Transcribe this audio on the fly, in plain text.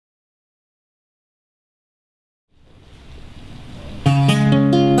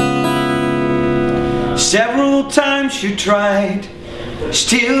Several times you tried,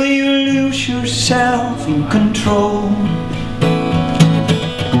 still you lose yourself in control.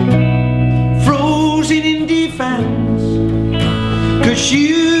 Frozen in defense, 'cause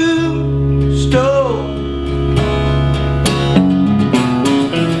you stole.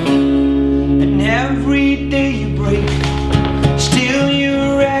 And every day you break, still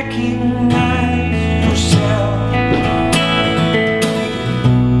you recognize yourself.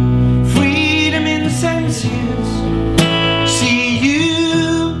 Freedom in senses, see you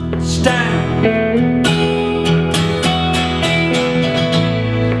stand.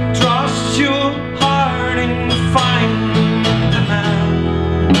 Trust your heart and find the man.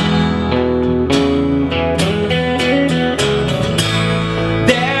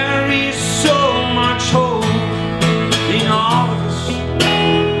 There is so much hope in all of us.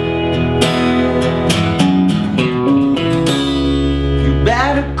 You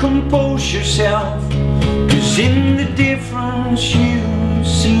better compose yourself, 'cause in the difference you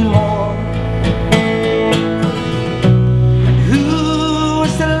see more. And who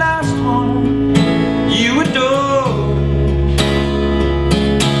was the last one you adored?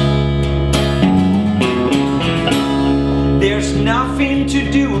 There's nothing to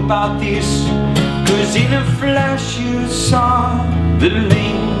do about this, 'cause in a flash you saw the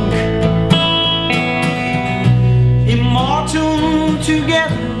link. Immortal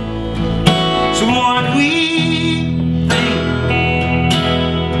together, so what we think.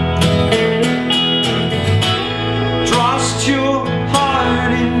 Trust your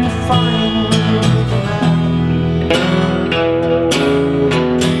heart and find the man.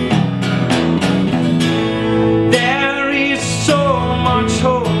 There is so much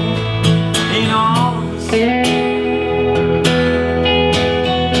hope in all of us.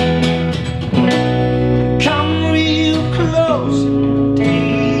 Come real close and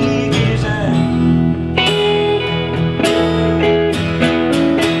take his hand.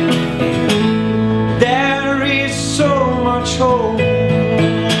 There is so much hope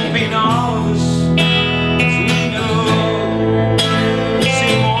in all of us, as we know it's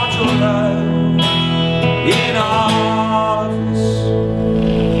immortal love in all of us.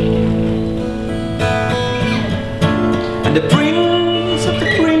 And the prince of the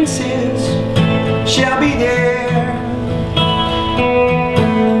princes shall be there.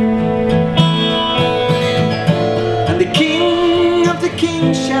 And the king of the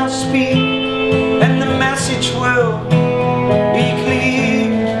kings shall speak, and the message will be clear.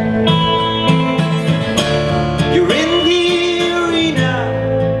 You're in the arena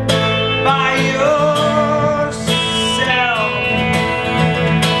by yourself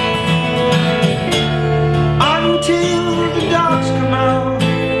until the dogs come out.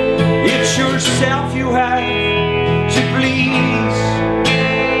 It's yourself you have to please.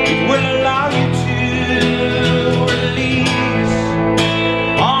 It will allow you to release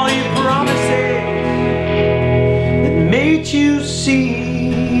all your promises that made you see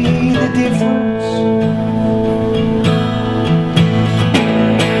the difference.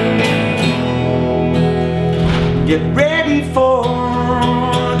 Get ready for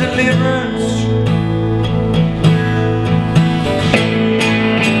deliverance.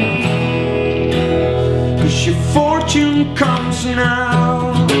 'Cause your fortune comes now.